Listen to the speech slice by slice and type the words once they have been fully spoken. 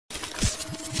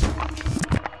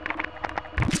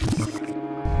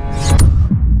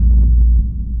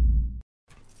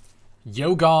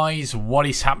Yo guys, what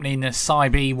is happening?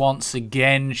 Cybe once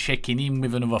again checking in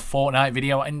with another Fortnite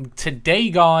video, and today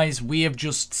guys we have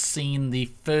just seen the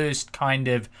first kind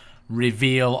of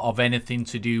reveal of anything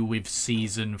to do with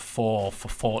Season 4 for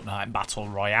Fortnite Battle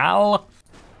Royale.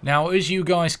 Now as you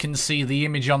guys can see the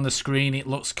image on the screen, it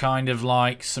looks kind of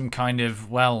like some kind of,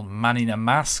 well, man in a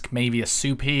mask, maybe a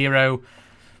superhero,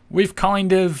 with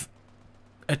kind of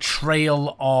a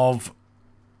trail of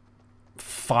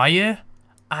fire.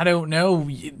 I don't know,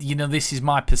 you know, this is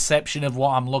my perception of what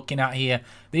I'm looking at here.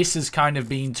 This has kind of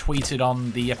been tweeted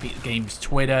on the Epic Games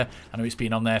Twitter. I know it's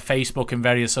been on their Facebook and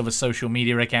various other social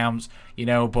media accounts, you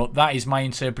know, but that is my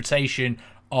interpretation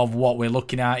of what we're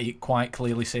looking at. It quite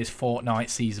clearly says Fortnite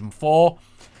Season 4.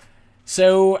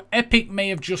 So Epic may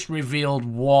have just revealed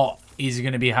what is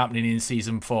going to be happening in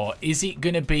Season 4. Is it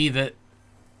going to be that...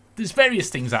 There's various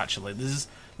things, actually. There's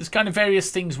kind of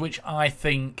various things which I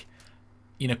think,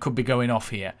 you know, could be going off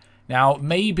here. Now,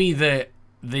 maybe that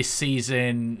this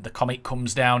season the comet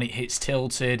comes down, it hits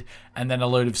tilted, and then a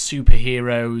load of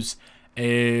superheroes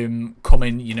come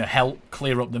in, you know, help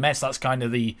clear up the mess. That's kind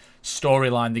of the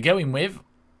storyline they're going with.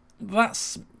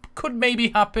 That's could maybe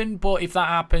happen, but if that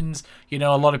happens, you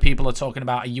know, a lot of people are talking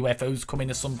about a UFO's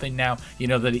coming or something now, you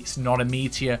know, that it's not a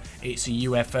meteor, it's a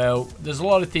UFO. There's a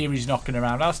lot of theories knocking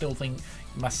around. I still think,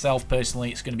 myself personally,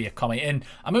 it's going to be a comet, and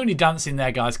I'm only dancing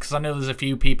there guys because I know there's a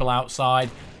few people outside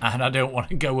and I don't want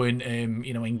to go and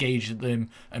you know, engage with them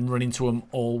and run into them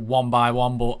all one by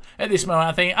one. But at this moment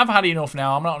I think I've had enough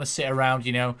now. I'm not going to sit around,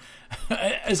 you know,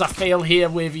 as I fail here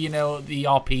with, you know, the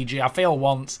RPG. I fail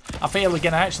once, I fail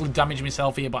again, I actually damage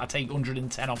myself here, but I take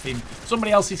 110 off him.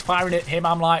 Somebody else is firing at him.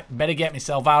 I'm like, better get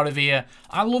myself out of here.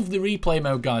 I love the replay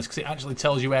mode guys because it actually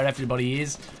tells you where everybody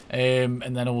is,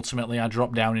 and then ultimately I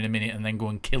drop down in a minute and then go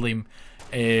and kill him,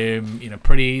 you know,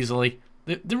 pretty easily.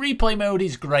 The replay mode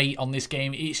is great on this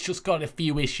game. It's just got a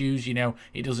few issues, you know.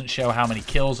 It doesn't show how many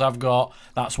kills I've got.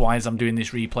 That's why as I'm doing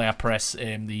this replay I press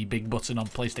the big button on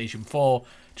PlayStation 4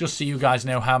 just so you guys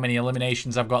know how many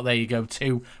eliminations I've got. There you go,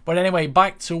 2. But anyway,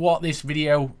 back to what this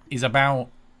video is about.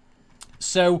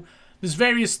 So there's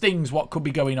various things what could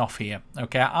be going off here.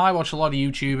 Okay, I watch a lot of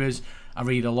YouTubers, I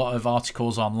read a lot of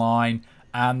articles online,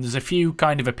 and there's a few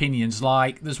kind of opinions.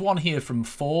 Like there's one here from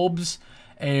Forbes,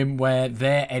 where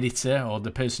their editor, or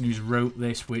the person who's wrote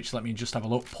this, which, let me just have a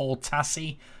look, Paul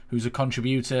Tassi, who's a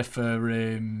contributor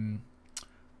for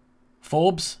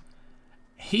Forbes,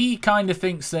 he kind of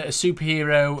thinks that a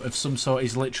superhero of some sort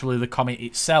is literally the comet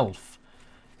itself.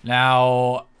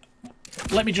 Now,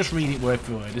 let me just read it word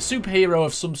for word. A superhero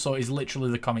of some sort is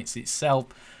literally the comet itself,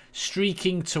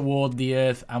 streaking toward the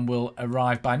Earth, and will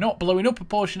arrive by not blowing up a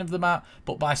portion of the map,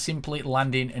 but by simply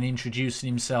landing and introducing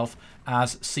himself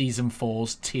as Season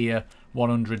 4's Tier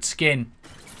 100 skin.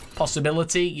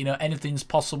 Possibility, you know, anything's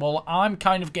possible. I'm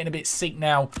kind of getting a bit sick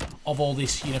now of all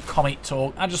this, you know, comet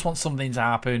talk. I just want something to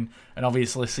happen, and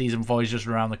obviously Season 4 is just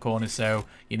around the corner, so,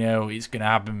 you know, it's going to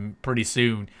happen pretty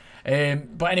soon.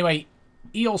 But anyway,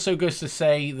 he also goes to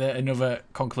say that another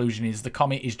conclusion is the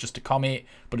comet is just a comet,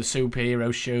 but a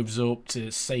superhero shows up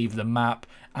to save the map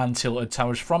and tilted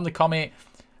towers from the comet,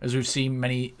 as we've seen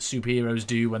many superheroes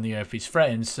do when the Earth is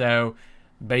threatened. So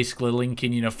basically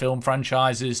linking, you know, film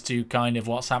franchises to kind of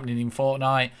what's happening in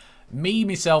Fortnite. Me,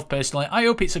 myself, personally, I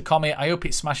hope it's a comet. I hope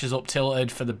it smashes up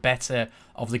tilted for the better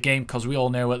of the game, because we all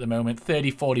know at the moment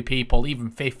 30, 40 people, even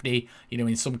 50, you know,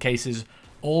 in some cases,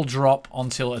 all drop on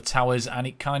tilted towers, and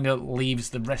it kind of leaves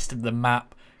the rest of the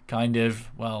map kind of,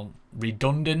 well,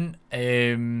 redundant,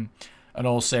 and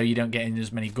also you don't get in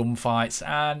as many gunfights,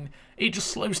 and it just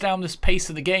slows down the pace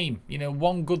of the game. You know,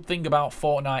 one good thing about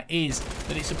Fortnite is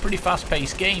that it's a pretty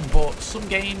fast-paced game, but some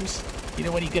games, you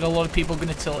know, when you get a lot of people going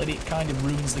to tilt it kind of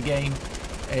ruins the game,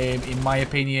 in my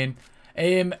opinion.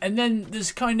 And then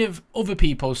there's kind of other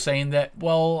people saying that,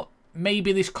 well,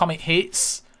 maybe this comet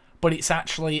hits, but it's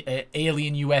actually an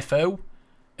alien UFO,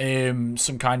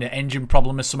 some kind of engine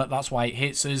problem or something, that's why it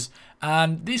hits us.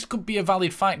 And this could be a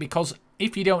valid fact, because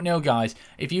if you don't know, guys,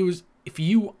 if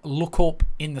you look up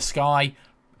in the sky,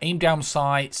 aim down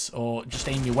sights, or just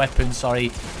aim your weapon,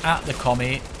 sorry, at the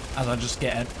comet, as I just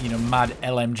get a, you know, mad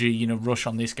LMG, you know, rush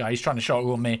on this guy. He's trying to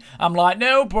shotgun me. I'm like,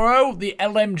 no, bro, the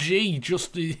LMG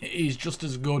is just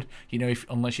as good, you know,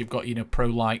 unless you've got, you know,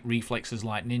 pro-like reflexes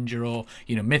like Ninja or,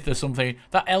 you know, Myth or something.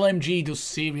 That LMG does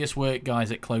serious work,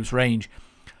 guys, at close range.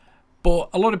 But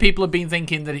a lot of people have been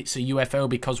thinking that it's a UFO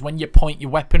because when you point your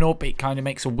weapon up, it kind of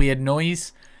makes a weird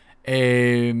noise.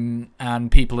 And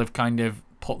people have kind of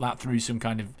put that through some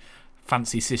kind of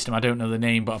fancy system. I don't know the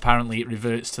name, but apparently it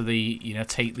reverts to the, you know,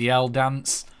 take the L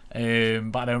dance. But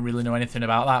I don't really know anything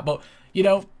about that. But, you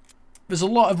know, there's a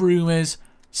lot of rumours.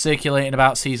 circulating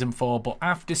about Season 4. But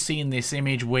after seeing this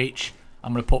image, which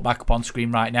I'm going to put back up on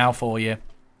screen right now for you,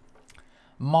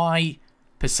 my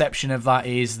perception of that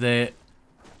is that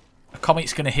a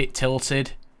comet's going to hit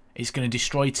Tilted. It's going to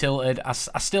destroy Tilted. I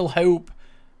still hope,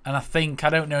 and I think, I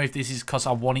don't know if this is because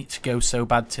I want it to go so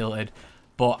bad, Tilted,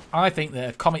 but I think that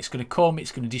a comet's going to come,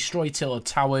 it's going to destroy Tilted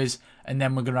Towers, and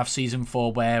then we're going to have Season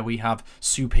 4 where we have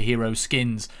superhero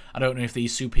skins. I don't know if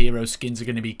these superhero skins are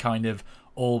going to be kind of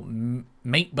all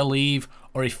make-believe,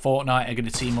 or if Fortnite are going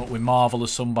to team up with Marvel or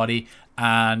somebody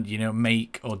and, you know,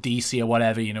 make, or DC or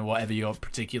whatever, you know, whatever your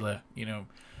particular, you know,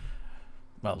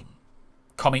 well,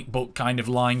 comic book kind of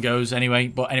line goes anyway.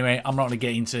 But anyway, I'm not going to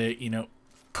get into, you know,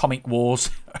 comic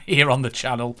wars here on the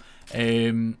channel.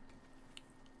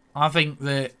 I think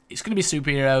that it's going to be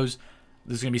superheroes.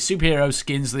 There's going to be superhero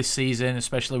skins this season,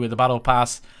 especially with the Battle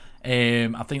Pass.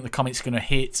 I think the comic's going to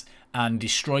hit and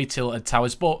destroy Tilted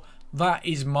Towers, but that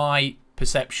is my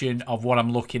perception of what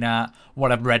I'm looking at,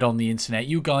 what I've read on the internet.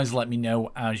 You guys let me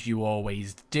know, as you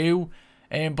always do.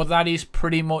 But that is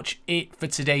pretty much it for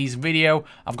today's video.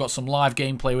 I've got some live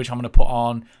gameplay which I'm going to put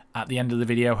on at the end of the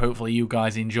video. Hopefully you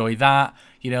guys enjoy that.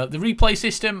 You know, the replay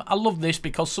system, I love this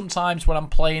because sometimes when I'm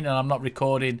playing and I'm not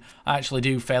recording, I actually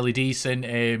do fairly decent,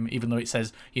 even though it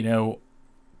says, you know,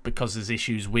 because there's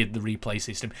issues with the replay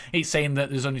system, it's saying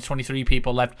that there's only 23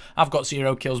 people left. I've got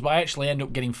 0 kills, but I actually end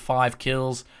up getting 5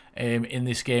 kills in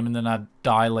this game, and then I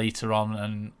die later on,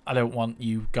 and I don't want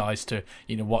you guys to,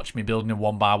 you know, watch me building a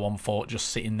 1x1 fort, just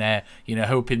sitting there, you know,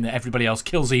 hoping that everybody else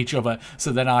kills each other,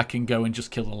 so then I can go and just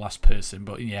kill the last person.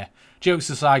 But yeah, jokes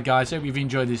aside, guys, hope you've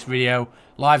enjoyed this video.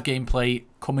 Live gameplay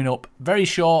coming up very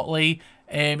shortly.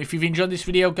 If you've enjoyed this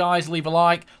video, guys, leave a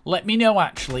like. Let me know,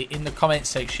 actually, in the comment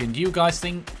section. Do you guys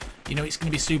think, you know, it's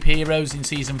going to be superheroes in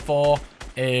Season 4?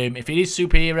 If it is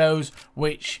superheroes,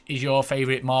 which is your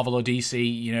favourite Marvel or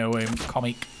DC, you know,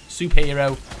 comic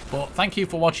superhero? But thank you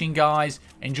for watching, guys.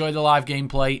 Enjoy the live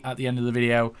gameplay at the end of the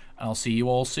video, and I'll see you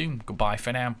all soon. Goodbye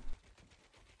for now.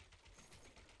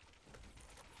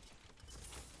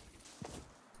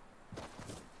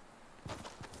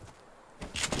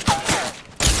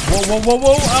 Whoa, whoa, whoa,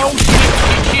 whoa. Oh, shit,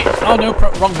 shit, shit. Oh, no,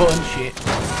 wrong button. Shit.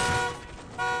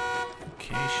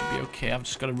 Okay, should be okay. I'm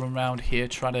just going to run around here,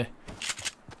 try to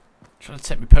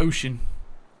take my potion.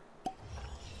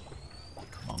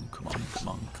 Come on, come on, come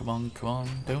on, come on, come on.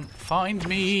 Don't find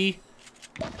me.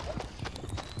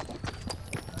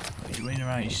 He's running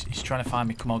around. He's trying to find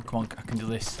me. Come on, come on. I can do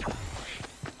this.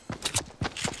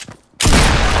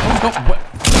 Oh, God. What?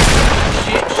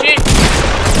 Shit, shit.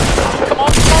 Come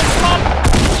on, come on, come on.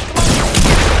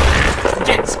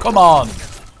 Yes, come on!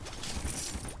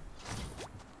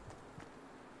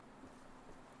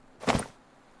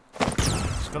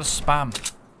 Just gotta spam.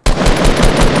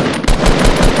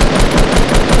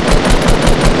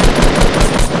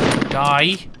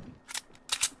 Die.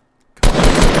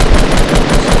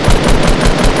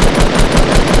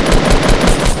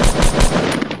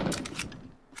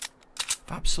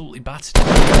 I've absolutely battered him.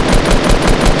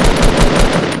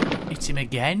 Hit him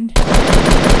again.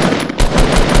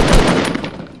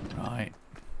 Right.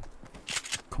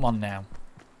 Come on now.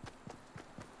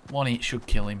 1 hit should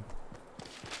kill him.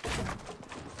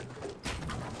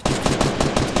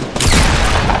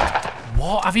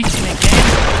 What? I've hit him again?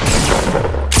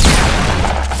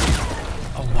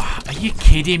 Oh, wow. Are you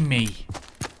kidding me?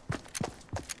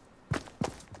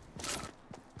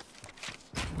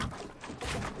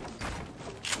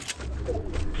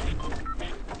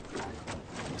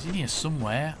 He's in here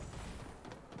somewhere.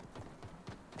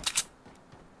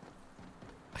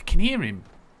 I can hear him.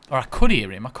 Or I could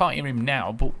hear him. I can't hear him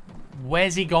now, but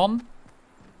where's he gone?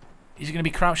 He's going to be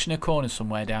crouching in a corner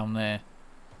somewhere down there.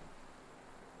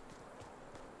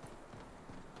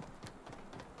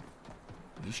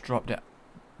 Just dropped it.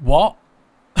 What?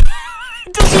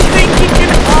 Does he think he can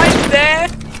hide there?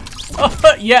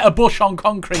 Oh, yeah, a bush on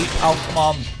concrete. Oh, come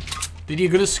on. Did he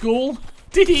go to school?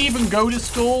 Did he even go to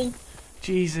school?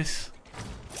 Jesus.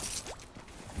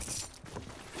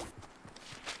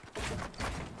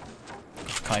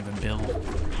 I can't even build.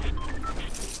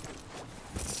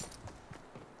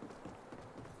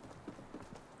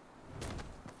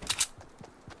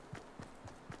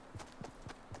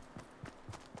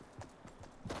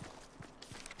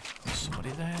 There's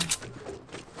somebody there.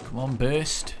 Come on,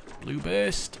 burst. Blue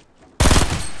burst.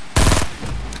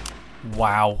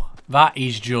 Wow. That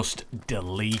is just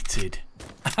deleted.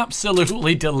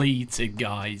 Absolutely deleted,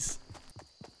 guys.